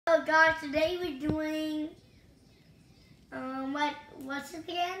So guys, today we're doing what's it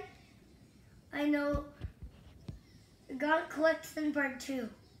again? I know, gun collection part 2.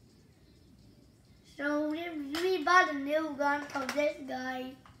 So we bought a new gun of this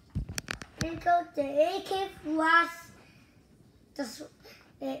guy. It's called the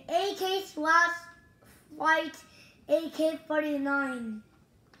AK/White AK-49.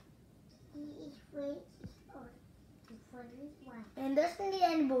 And that's in the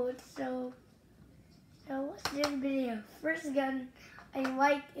end board. So what's this video? First gun I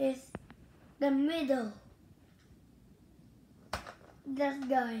like is the middle. This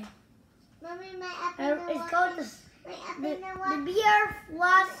guy. Mommy, It's called the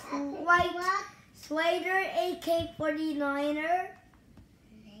BR/White Slider AK-49er.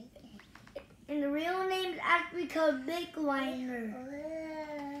 And the real name is actually called Big Liner.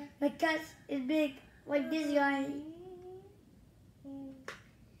 Because it's big, like this guy.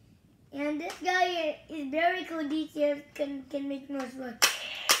 And this guy is very cool details, can make noise. Look.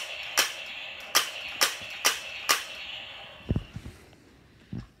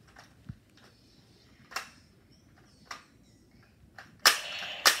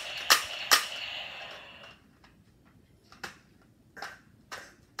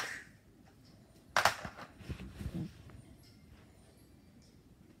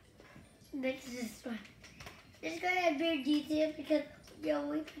 Next is this one. This guy has very detail because we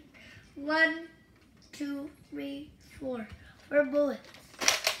only put 1, 2, 3, 4 bullets.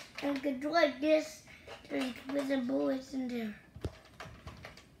 And you can do like this, so you can put some bullets in there.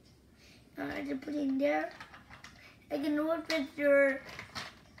 I just put in there. I can work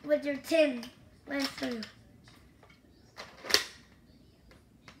with your tin. Let's show you.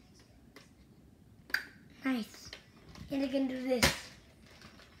 Nice. And I can do this.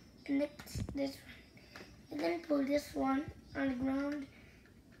 And next, this one. And then pull this one on the ground.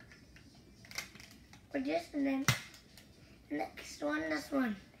 Or this, and then next one, this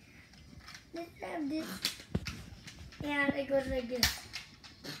one. Let's have this. And it goes like this.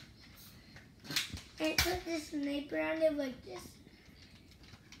 And put this sniper on it like this.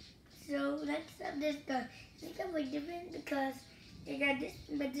 So let's have this gun. It's kind of different because it got this,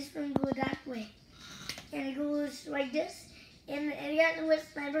 but this one goes that way. And it goes like this. And it got with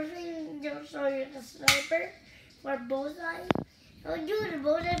sniper thing, just show you the sniper for both sides. I'll do the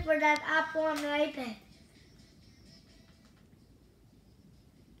bullseye for that Apple on the iPad.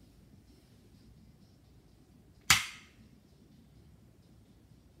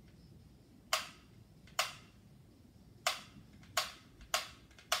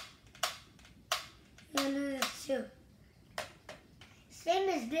 I'll do this too. Same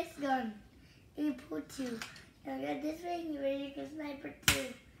as this gun. You put 2. Now I got this thing where you can sniper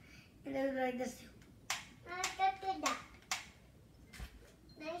 2. And it'll go like this too.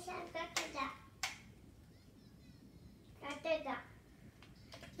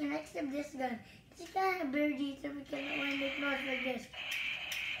 And next up this gun. This guy has very detail, we can only make noise like this.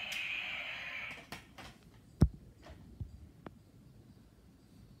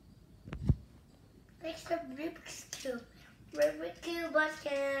 Next up Rubik's Cube. Rubik's Cube bus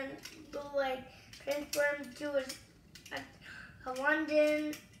can go like transform to a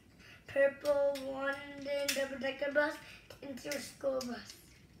London purple London double-decker bus into a school bus.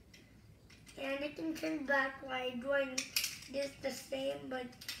 And it can turn back by doing this the same, but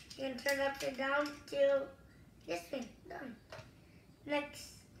you can turn upside down till this thing done.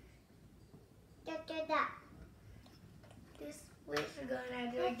 Next, this ways to go, and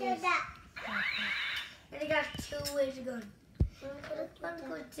I do like this. And I got 2 ways to go. One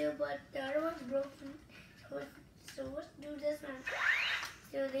good too, but the other one's broken. So let's do this one.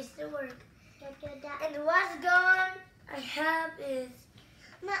 So they still work. And the last gun I have is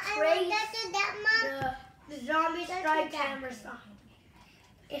the Zombie Strike Camera sign.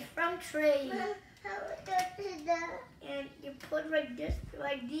 It's from Trey. And you put like this,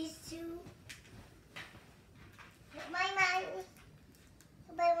 like these 2.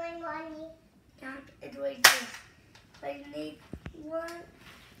 And it's like this. I need 1,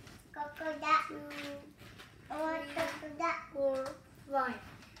 2, 3, 4, 5.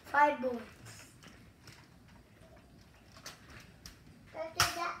 5 bullets.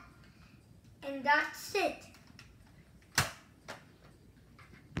 And that's it.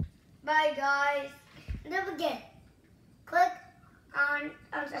 Bye guys. And don't forget, click on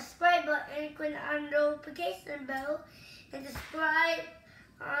subscribe button, click on the notification bell, and subscribe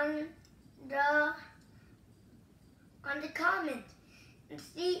on the comment, and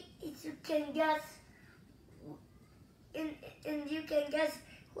see if you can guess, and you can guess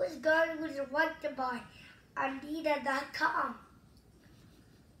which gun would you like to buy on Dita.com.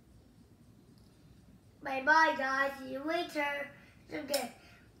 Bye-bye, guys. See you later. Don't forget,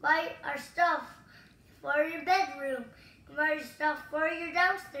 buy our stuff for your bedroom. Buy your stuff for your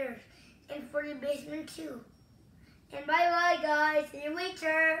downstairs. And for your basement, too. And bye-bye, guys. See you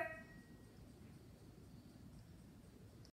later.